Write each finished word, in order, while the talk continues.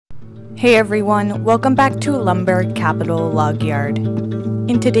Hey everyone, welcome back to Lumber Capital Log Yard.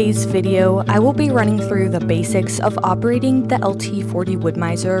 In today's video, I will be running through the basics of operating the LT40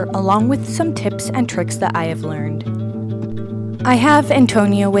 Woodmizer along with some tips and tricks that I have learned. I have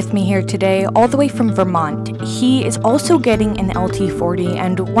Antonio with me here today, all the way from Vermont. He is also getting an LT40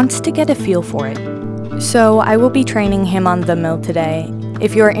 and wants to get a feel for it. So I will be training him on the mill today.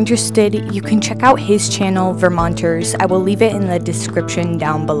 If you are interested, you can check out his channel, Vermonters. I will leave it in the description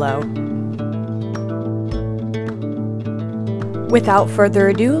down below. Without further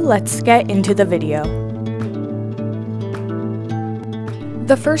ado, let's get into the video.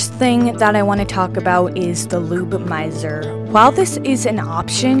 The first thing that I want to talk about is the lube miser. While this is an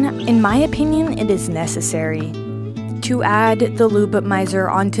option, in my opinion, it is necessary. To add the lube miser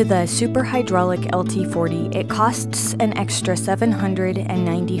onto the super hydraulic LT40, it costs an extra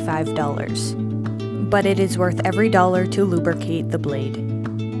 $795, but it is worth every dollar to lubricate the blade.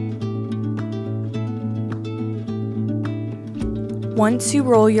 Once you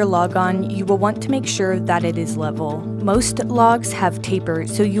roll your log on, you will want to make sure that it is level. Most logs have taper,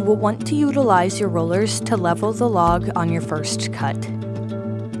 so you will want to utilize your rollers to level the log on your first cut.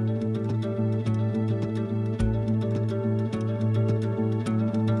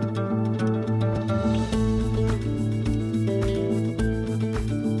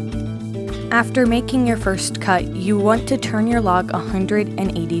 After making your first cut, you want to turn your log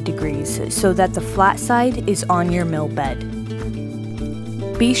 180 degrees so that the flat side is on your mill bed.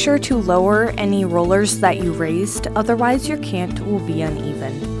 Be sure to lower any rollers that you raised, otherwise your cant will be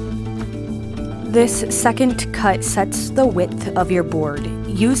uneven. This second cut sets the width of your board.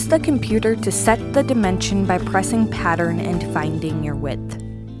 Use the computer to set the dimension by pressing pattern and finding your width.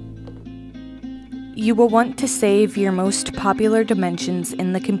 You will want to save your most popular dimensions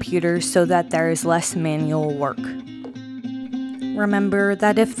in the computer so that there is less manual work. Remember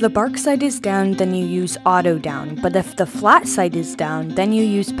that if the bark side is down, then you use auto down, but if the flat side is down, then you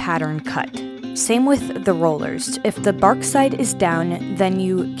use pattern cut. Same with the rollers. If the bark side is down, then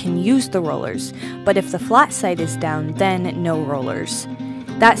you can use the rollers, but if the flat side is down, then no rollers.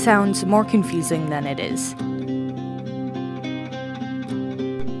 That sounds more confusing than it is.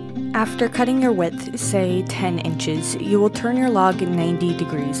 After cutting your width, say 10 inches, you will turn your log 90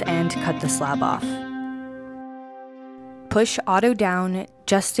 degrees and cut the slab off. Push auto down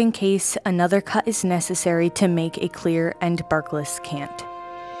just in case another cut is necessary to make a clear and barkless cant.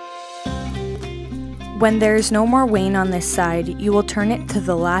 When there is no more wane on this side, you will turn it to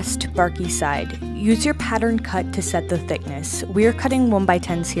the last barky side. Use your pattern cut to set the thickness. We are cutting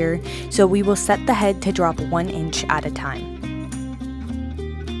 1x10s here, so we will set the head to drop 1 inch at a time.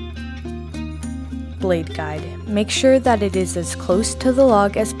 Blade guide. Make sure that it is as close to the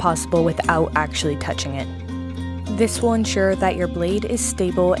log as possible without actually touching it. This will ensure that your blade is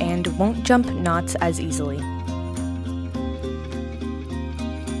stable and won't jump knots as easily.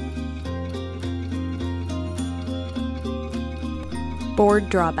 Board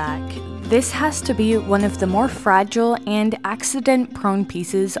drawback. This has to be one of the more fragile and accident-prone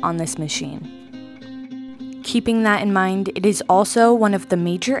pieces on this machine. Keeping that in mind, it is also one of the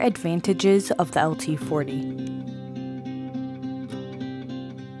major advantages of the LT40.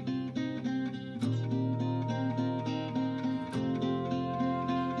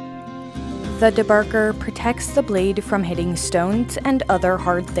 The debarker protects the blade from hitting stones and other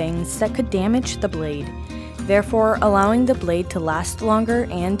hard things that could damage the blade, therefore allowing the blade to last longer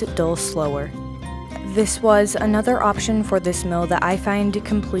and dull slower. This was another option for this mill that I find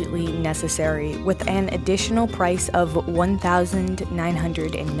completely necessary, with an additional price of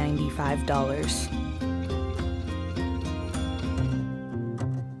 $1,995.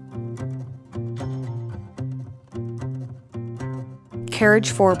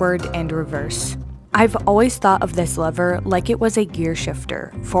 Carriage forward and reverse. I've always thought of this lever like it was a gear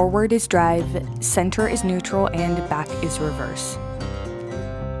shifter. Forward is drive, center is neutral, and back is reverse.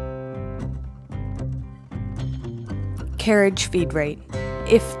 Carriage feed rate.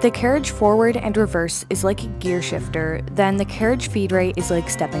 If the carriage forward and reverse is like a gear shifter, then the carriage feed rate is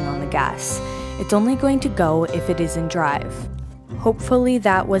like stepping on the gas. It's only going to go if it is in drive. Hopefully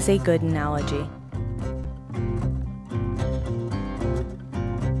that was a good analogy.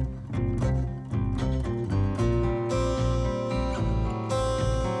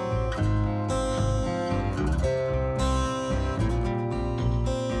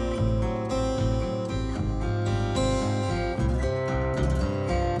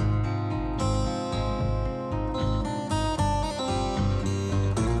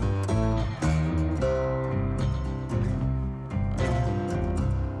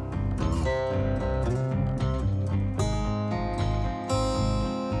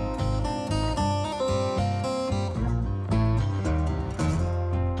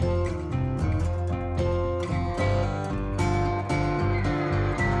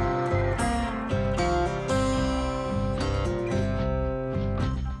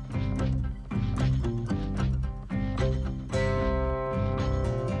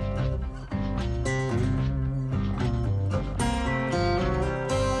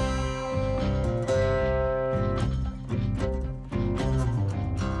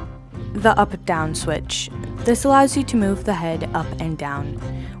 The up-down switch. This allows you to move the head up and down.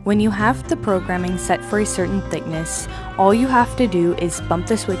 When you have the programming set for a certain thickness, all you have to do is bump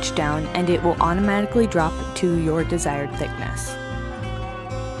the switch down and it will automatically drop to your desired thickness.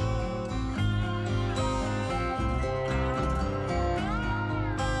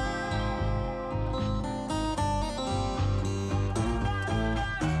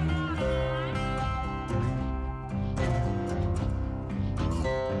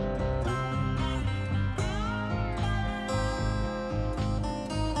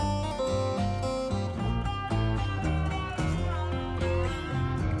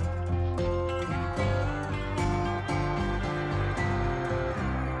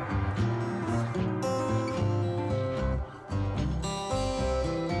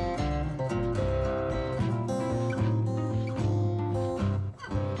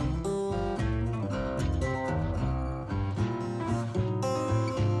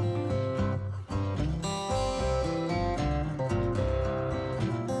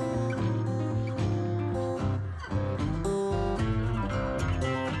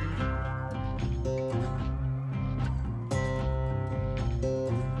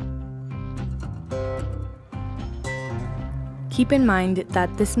 Keep in mind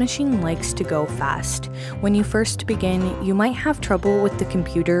that this machine likes to go fast. When you first begin, you might have trouble with the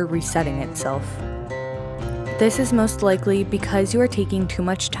computer resetting itself. This is most likely because you are taking too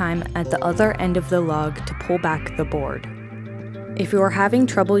much time at the other end of the log to pull back the board. If you are having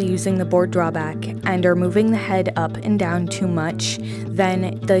trouble using the board drawback and are moving the head up and down too much,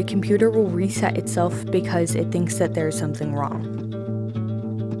 then the computer will reset itself because it thinks that there's something wrong.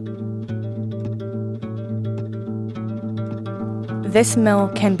 This mill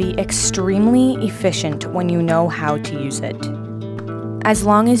can be extremely efficient when you know how to use it. As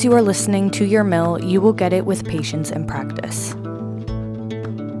long as you are listening to your mill, you will get it with patience and practice. First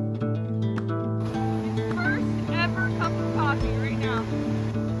ever cup of coffee right now.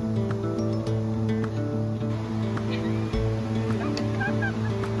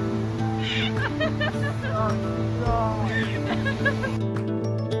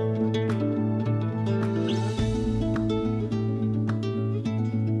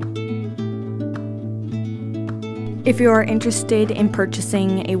 If you are interested in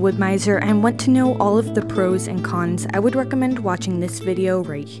purchasing a Woodmizer and want to know all of the pros and cons, I would recommend watching this video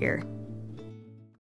right here.